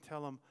fruits. We can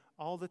tell them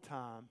all the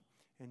time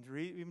and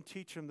even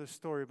teach them the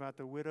story about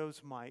the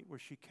widow's mite where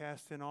she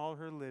cast in all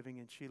her living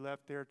and she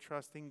left there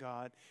trusting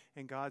God.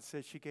 And God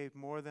said she gave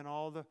more than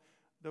all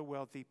the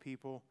wealthy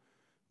people,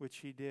 which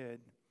she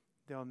did.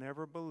 They'll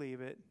never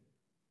believe it.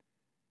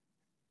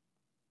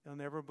 They'll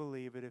never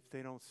believe it if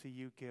they don't see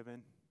you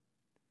giving,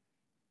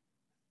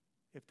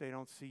 if they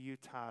don't see you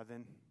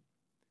tithing.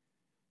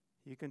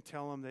 You can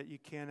tell them that you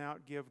can't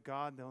outgive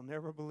God. They'll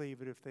never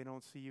believe it if they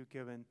don't see you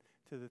giving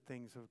to the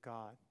things of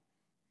God.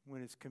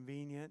 When it's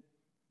convenient,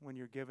 when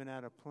you're giving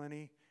out of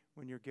plenty,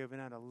 when you're giving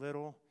out a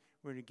little,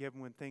 when you're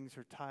giving when things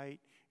are tight,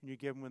 and you're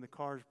giving when the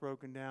car's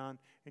broken down,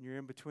 and you're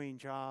in between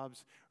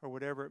jobs, or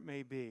whatever it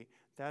may be.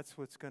 That's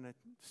what's going to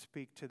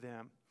speak to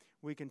them.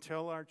 We can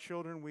tell our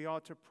children we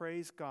ought to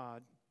praise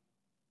God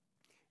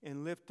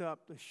and lift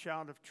up the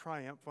shout of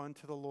triumph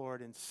unto the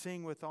Lord and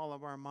sing with all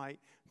of our might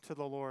to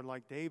the Lord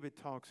like David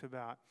talks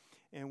about.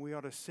 And we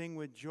ought to sing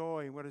with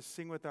joy. We ought to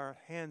sing with our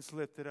hands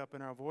lifted up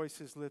and our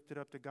voices lifted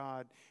up to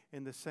God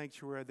in the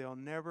sanctuary. They'll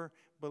never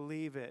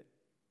believe it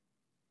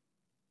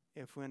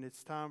if when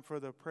it's time for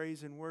the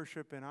praise and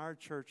worship in our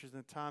churches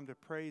and the time to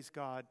praise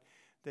God,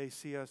 they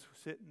see us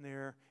sitting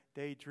there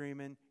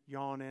daydreaming,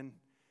 yawning,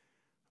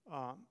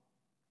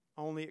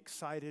 only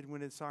excited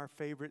when it's our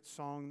favorite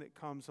song that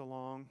comes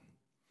along.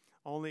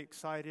 Only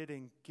excited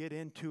and get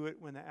into it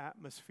when the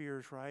atmosphere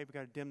is right. We've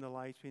got to dim the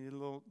lights. We need a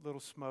little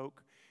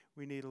smoke.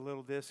 We need a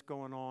little this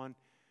going on.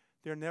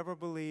 They'll never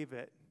believe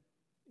it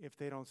if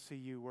they don't see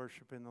you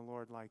worshiping the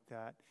Lord like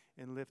that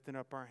and lifting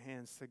up our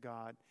hands to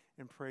God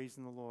and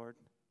praising the Lord.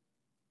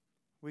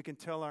 We can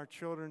tell our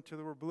children till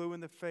we're blue in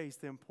the face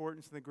the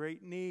importance and the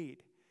great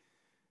need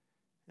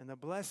and the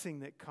blessing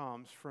that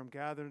comes from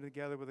gathering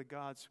together with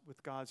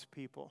God's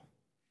people.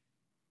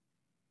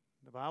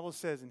 The Bible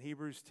says in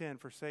Hebrews 10,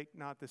 forsake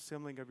not the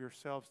assembling of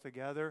yourselves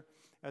together,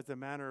 as the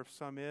manner of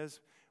some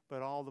is,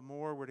 but all the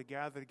more we're to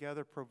gather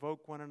together,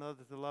 provoke one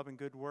another to love and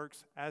good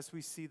works, as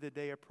we see the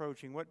day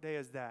approaching. What day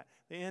is that?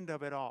 The end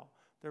of it all,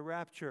 the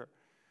rapture.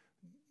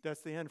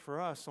 That's the end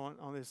for us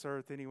on this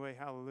earth anyway,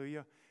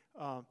 hallelujah.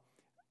 Let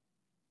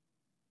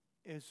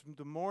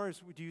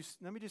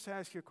me just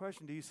ask you a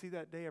question. Do you see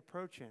that day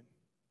approaching?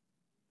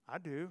 I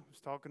do. I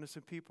was talking to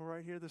some people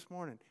right here this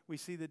morning. We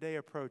see the day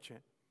approaching.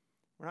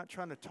 We're not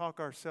trying to talk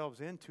ourselves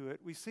into it.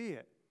 We see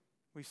it.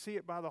 We see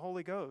it by the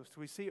Holy Ghost.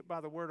 We see it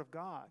by the Word of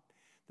God.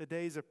 The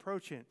day's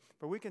approaching.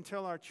 But we can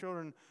tell our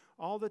children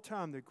all the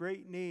time the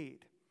great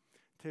need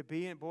to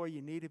be in, boy,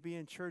 you need to be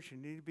in church. You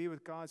need to be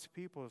with God's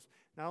people. It's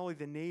not only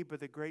the need, but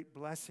the great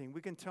blessing.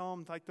 We can tell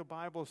them, like the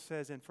Bible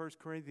says in 1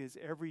 Corinthians,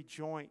 every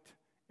joint,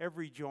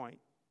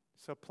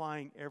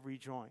 supplying every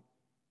joint.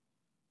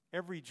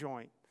 Every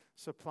joint,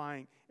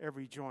 supplying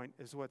every joint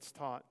is what's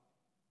taught.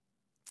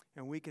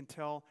 And we can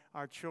tell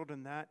our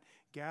children that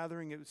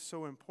gathering is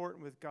so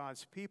important with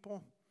God's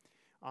people,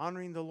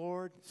 honoring the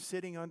Lord,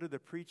 sitting under the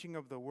preaching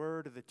of the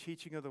Word, or the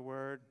teaching of the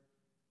Word,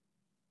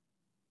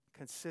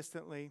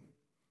 consistently.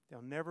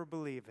 They'll never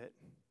believe it,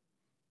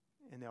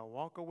 and they'll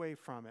walk away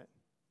from it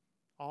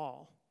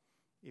all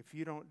if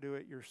you don't do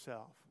it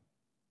yourself.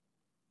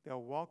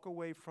 They'll walk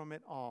away from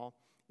it all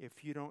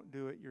if you don't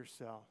do it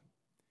yourself.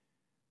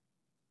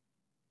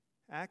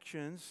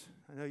 Actions,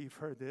 I know you've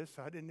heard this,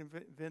 I didn't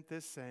invent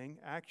this saying,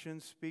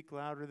 actions speak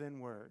louder than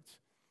words,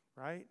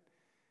 right?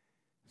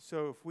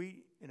 So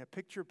and a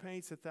picture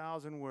paints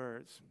 1,000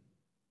 words.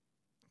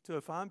 So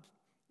if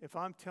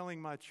I'm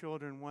telling my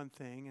children one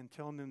thing and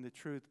telling them the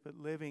truth, but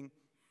living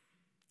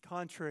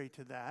contrary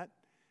to that,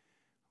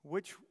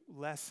 which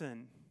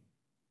lesson,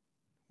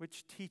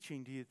 which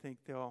teaching do you think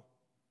they'll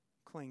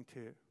cling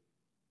to?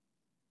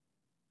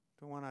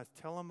 The one I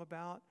tell them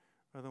about,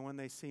 or the one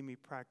they see me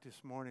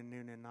practice morning,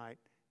 noon, and night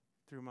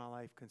through my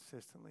life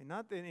consistently?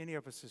 Not that any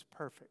of us is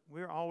perfect.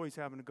 We're always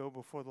having to go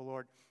before the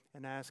Lord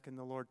and asking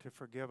the Lord to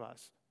forgive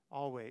us.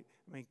 Always.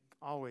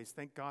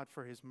 Thank God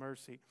for His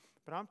mercy.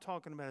 But I'm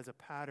talking about as a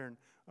pattern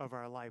of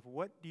our life.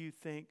 What do you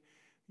think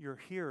your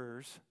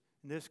hearers,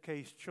 in this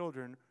case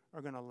children,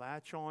 are going to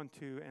latch on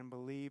to and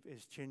believe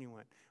is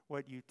genuine?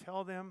 What you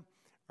tell them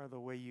or the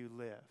way you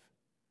live?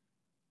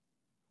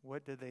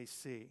 What do they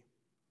see?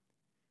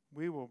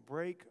 We will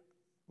break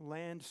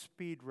land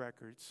speed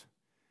records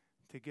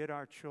to get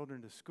our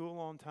children to school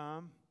on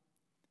time,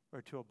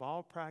 or to a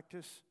ball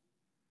practice,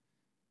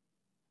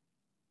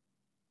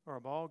 or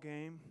a ball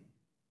game.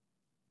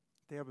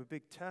 They have a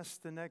big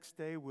test the next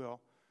day. We'll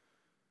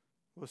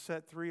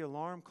set 3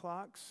 alarm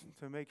clocks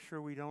to make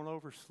sure we don't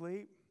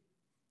oversleep.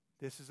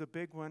 This is a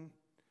big one.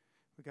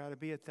 We got to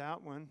be at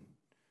that one,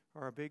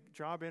 or a big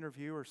job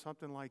interview or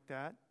something like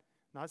that.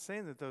 Not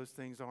saying that those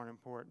things aren't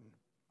important.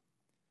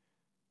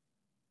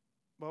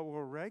 But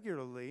we'll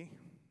regularly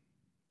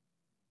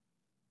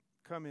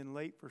come in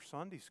late for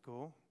Sunday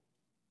school.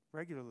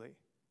 Regularly.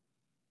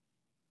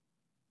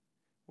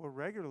 We'll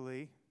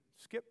regularly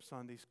skip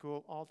Sunday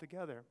school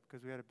altogether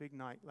because we had a big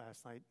night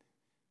last night.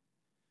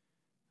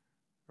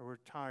 Or we're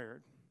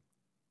tired.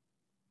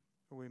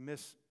 Or we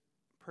miss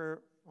prayer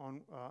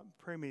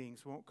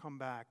meetings, won't come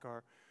back.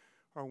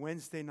 Or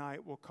Wednesday night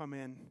we'll come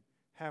in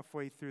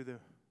halfway through the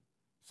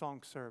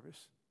song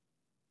service.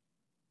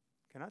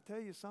 Can I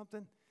tell you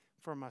something?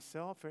 For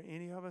myself or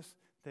any of us,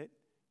 that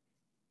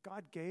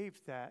God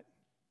gave that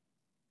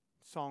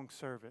song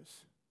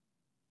service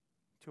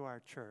to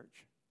our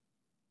church.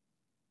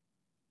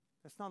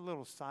 That's not a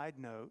little side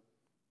note.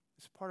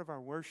 It's part of our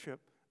worship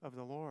of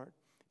the Lord.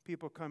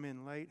 People come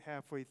in late,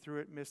 halfway through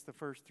it, miss the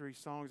first 3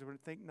 songs, and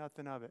would think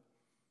nothing of it.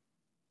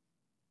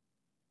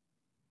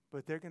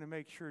 But they're going to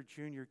make sure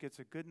Junior gets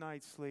a good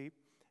night's sleep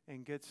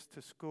and gets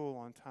to school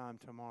on time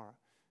tomorrow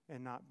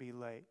and not be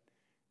late.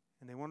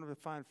 And they want them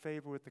to find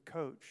favor with the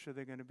coach, so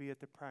they're going to be at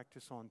the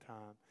practice on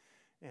time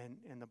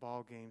and the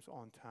ball games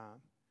on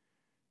time.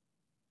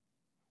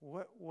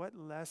 What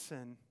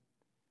lesson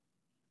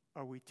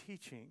are we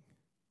teaching?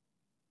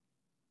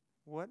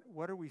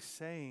 What are we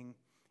saying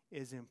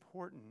is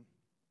important?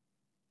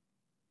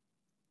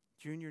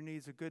 Junior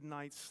needs a good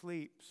night's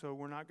sleep, so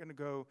we're not going to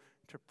go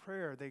to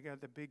prayer. They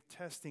got the big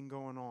testing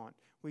going on.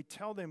 We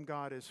tell them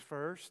God is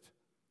first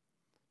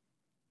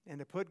and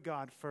to put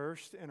God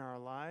first in our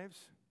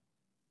lives.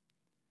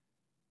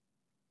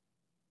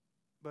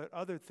 But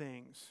other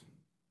things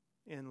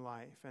in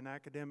life and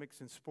academics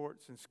and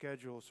sports and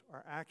schedules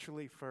are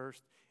actually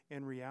first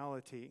in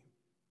reality.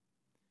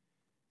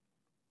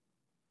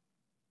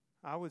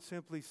 I would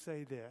simply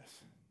say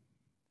this: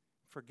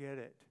 forget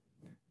it.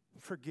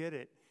 Forget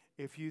it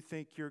if you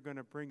think you're going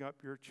to bring up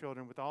your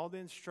children with all the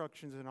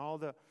instructions and all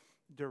the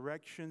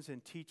directions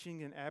and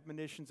teaching and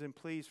admonitions and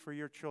pleas for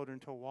your children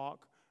to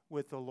walk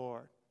with the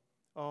Lord.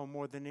 Oh,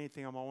 more than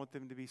anything, I want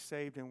them to be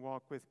saved and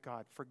walk with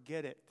God.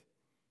 Forget it.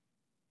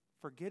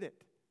 Forget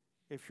it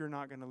if you're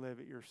not going to live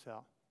it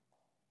yourself.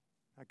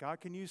 Now,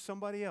 God can use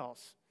somebody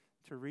else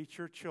to reach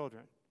your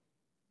children.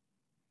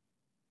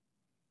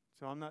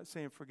 So I'm not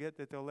saying forget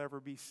that they'll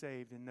ever be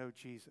saved and know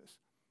Jesus.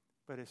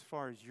 But as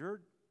far as your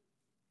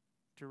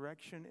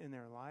direction in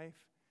their life,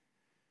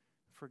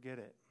 forget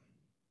it.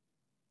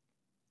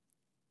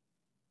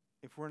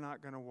 If we're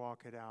not going to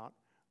walk it out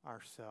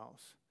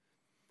ourselves.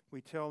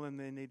 We tell them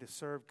they need to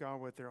serve God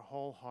with their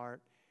whole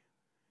heart.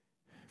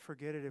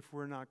 Forget it if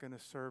we're not going to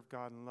serve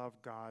God and love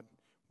God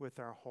with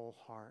our whole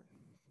heart.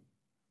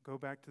 Go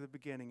back to the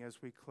beginning as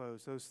we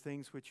close. Those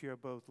things which you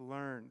have both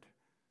learned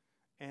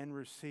and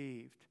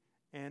received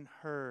and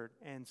heard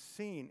and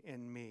seen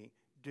in me,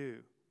 do.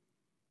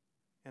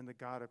 And the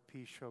God of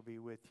peace shall be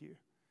with you.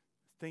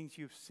 Things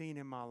you've seen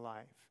in my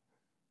life.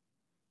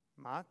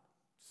 My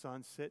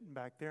son's sitting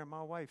back there,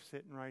 my wife's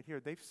sitting right here.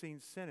 They've seen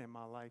sin in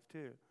my life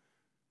too.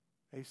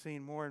 They've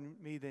seen more in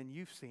me than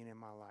you've seen in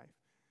my life.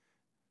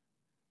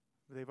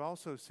 But they've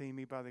also seen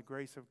me by the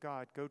grace of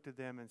God. Go to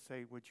them and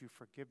say, would you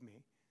forgive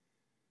me?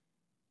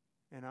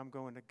 And I'm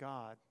going to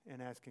God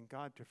and asking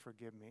God to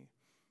forgive me.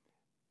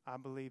 I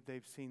believe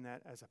they've seen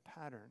that as a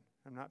pattern.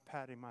 I'm not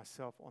patting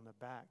myself on the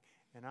back.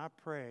 And I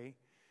pray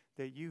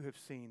that you have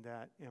seen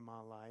that in my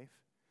life.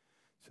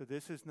 So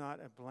this is not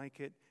a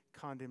blanket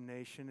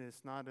condemnation.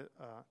 It's not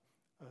a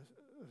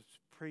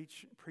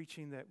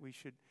preaching that we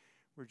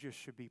just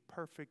should be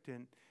perfect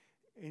and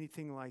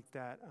anything like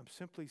that. I'm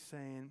simply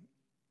saying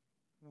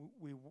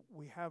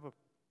we have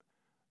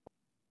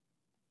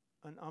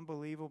an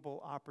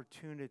unbelievable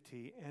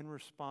opportunity and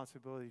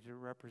responsibility to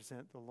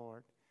represent the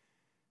Lord.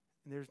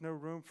 And there's no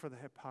room for the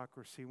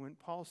hypocrisy. When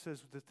Paul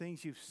says the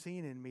things you've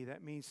seen in me,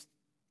 that means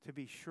to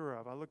be sure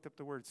of. I looked up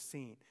the word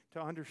seen. To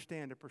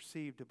understand, to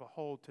perceive, to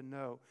behold, to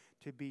know,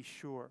 to be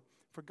sure.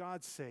 For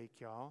God's sake,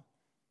 y'all.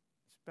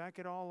 Let's back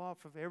it all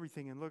off of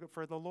everything and look at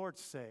for the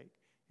Lord's sake.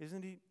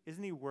 Isn't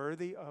he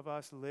worthy of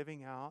us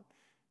living out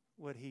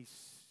what he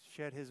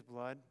shed his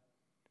blood?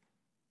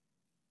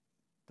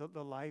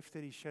 The life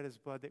that he shed his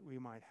blood that we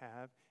might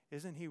have.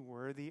 Isn't he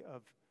worthy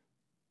of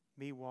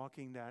me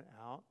walking that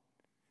out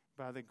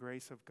by the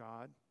grace of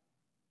God?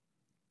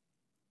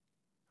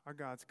 Our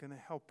God's going to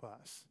help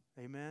us.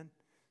 Amen?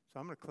 So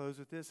I'm going to close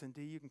with this. And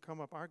Dee, you can come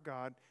up. Our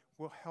God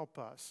will help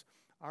us.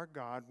 Our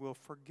God will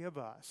forgive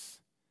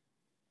us.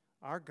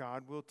 Our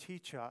God will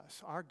teach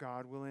us. Our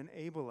God will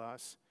enable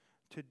us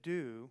to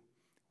do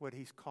what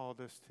he's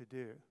called us to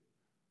do.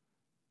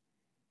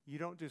 You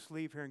don't just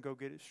leave here and go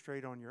get it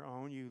straight on your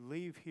own. You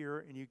leave here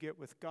and you get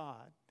with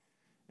God.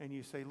 And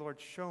you say, Lord,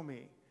 show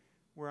me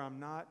where I'm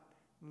not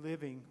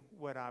living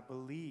what I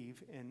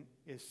believe in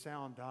is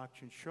sound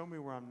doctrine. Show me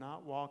where I'm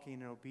not walking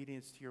in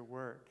obedience to your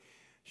word.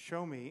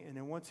 Show me. And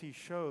then once he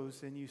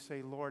shows, then you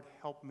say, Lord,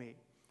 help me.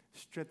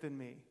 Strengthen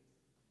me.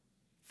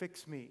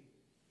 Fix me.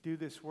 Do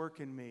this work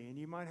in me. And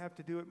you might have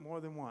to do it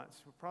more than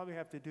once. We'll probably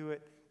have to do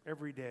it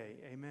every day.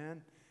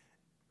 Amen?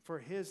 For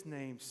his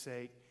name's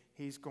sake,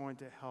 he's going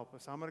to help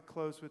us. I'm going to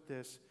close with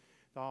this.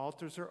 The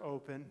altars are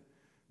open.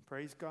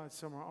 Praise God,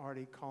 some are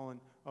already calling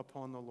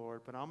upon the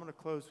Lord. But I'm going to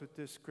close with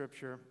this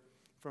scripture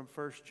from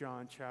 1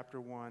 John chapter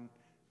 1,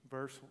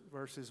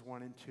 verses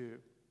 1 and 2.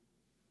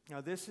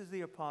 Now, this is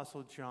the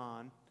Apostle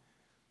John,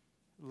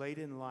 late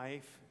in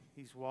life.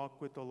 He's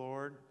walked with the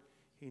Lord.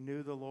 He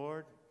knew the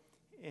Lord.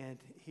 And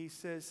he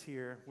says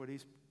here, what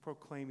he's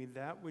proclaiming,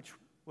 that which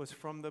was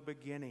from the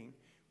beginning,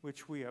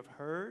 which we have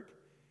heard,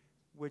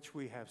 which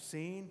we have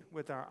seen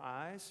with our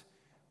eyes,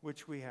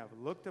 which we have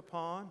looked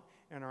upon,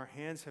 and our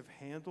hands have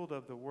handled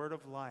of the word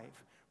of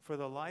life. For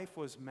the life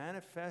was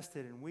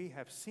manifested, and we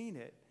have seen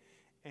it,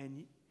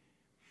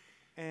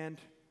 and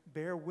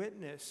bear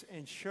witness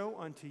and show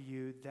unto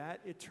you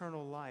that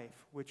eternal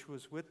life which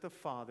was with the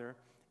Father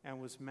and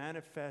was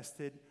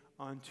manifested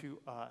unto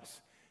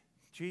us.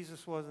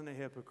 Jesus wasn't a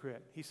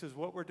hypocrite. He says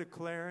what we're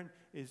declaring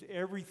is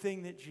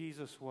everything that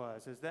Jesus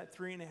was. As that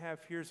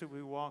 3.5 years that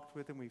we walked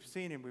with him, we've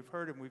seen him, we've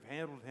heard him, we've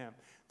handled him.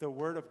 The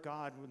Word of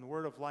God, when the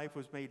Word of life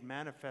was made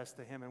manifest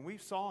to him, and we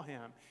saw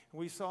him, and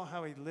we saw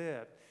how he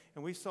lived,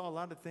 and we saw a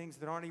lot of things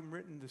that aren't even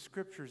written in the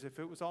Scriptures. If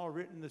it was all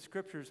written in the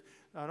Scriptures,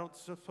 I don't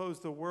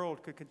suppose the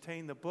world could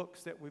contain the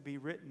books that would be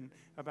written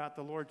about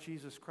the Lord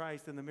Jesus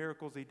Christ and the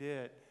miracles he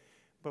did.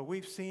 But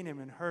we've seen him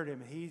and heard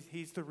him.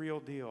 He's the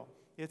real deal.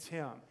 It's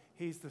him.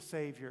 He's the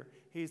Savior.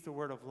 He's the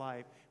Word of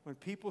life. When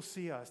people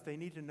see us, they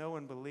need to know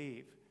and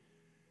believe.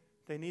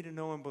 They need to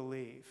know and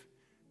believe.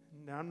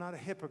 Now, I'm not a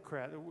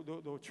hypocrite.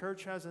 The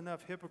church has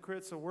enough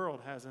hypocrites. The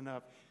world has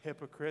enough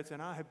hypocrites.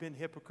 And I have been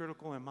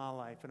hypocritical in my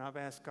life, and I've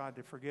asked God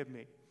to forgive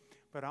me.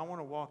 But I want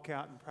to walk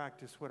out and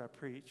practice what I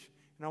preach.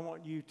 And I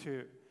want you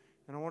to.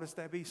 And I want us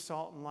to be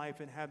salt in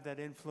life and have that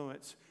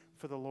influence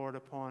for the Lord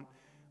upon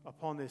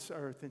this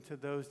earth and to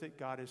those that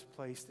God has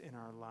placed in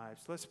our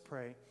lives. Let's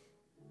pray.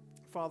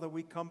 Father,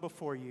 we come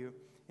before you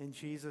in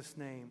Jesus'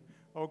 name.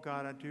 Oh,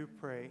 God, I do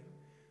pray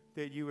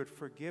that you would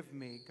forgive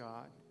me,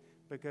 God,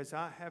 because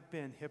I have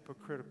been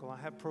hypocritical. I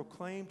have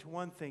proclaimed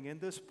one thing in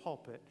this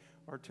pulpit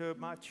or to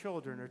my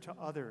children or to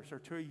others or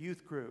to a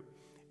youth group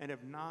and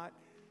have not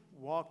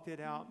walked it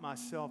out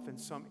myself in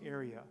some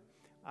area.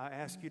 I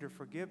ask you to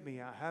forgive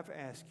me. I have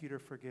asked you to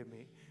forgive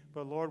me.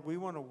 But, Lord, we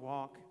want to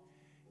walk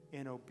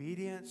in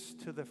obedience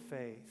to the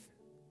faith.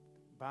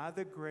 by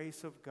the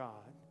grace of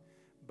God,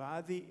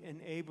 by the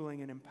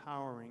enabling and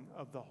empowering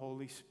of the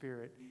Holy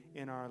Spirit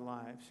in our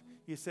lives.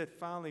 You said,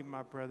 finally,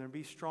 my brethren,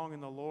 be strong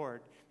in the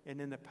Lord and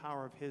in the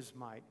power of his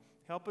might.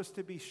 Help us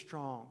to be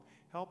strong.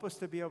 Help us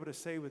to be able to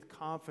say with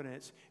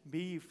confidence, be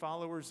ye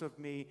followers of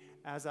me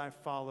as I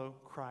follow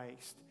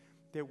Christ.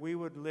 That we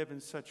would live in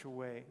such a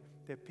way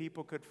that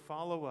people could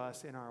follow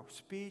us in our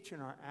speech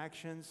and our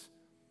actions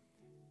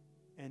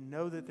and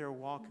know that they're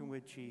walking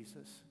with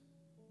Jesus.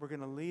 We're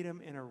going to lead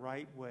them in a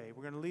right way.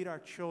 We're going to lead our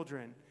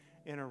children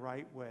in a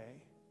right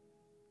way.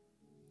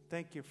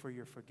 Thank you for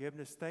your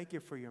forgiveness. Thank you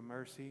for your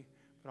mercy.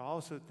 But I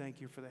also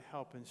thank you for the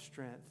help and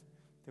strength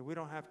that we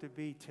don't have to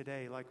be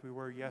today like we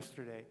were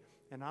yesterday.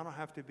 And I don't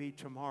have to be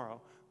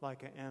tomorrow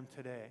like I am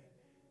today.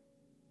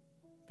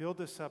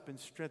 Build us up and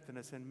strengthen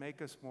us and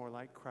make us more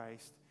like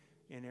Christ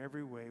in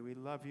every way. We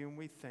love you and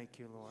we thank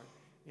you, Lord.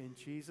 In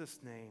Jesus'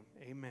 name,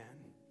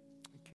 amen.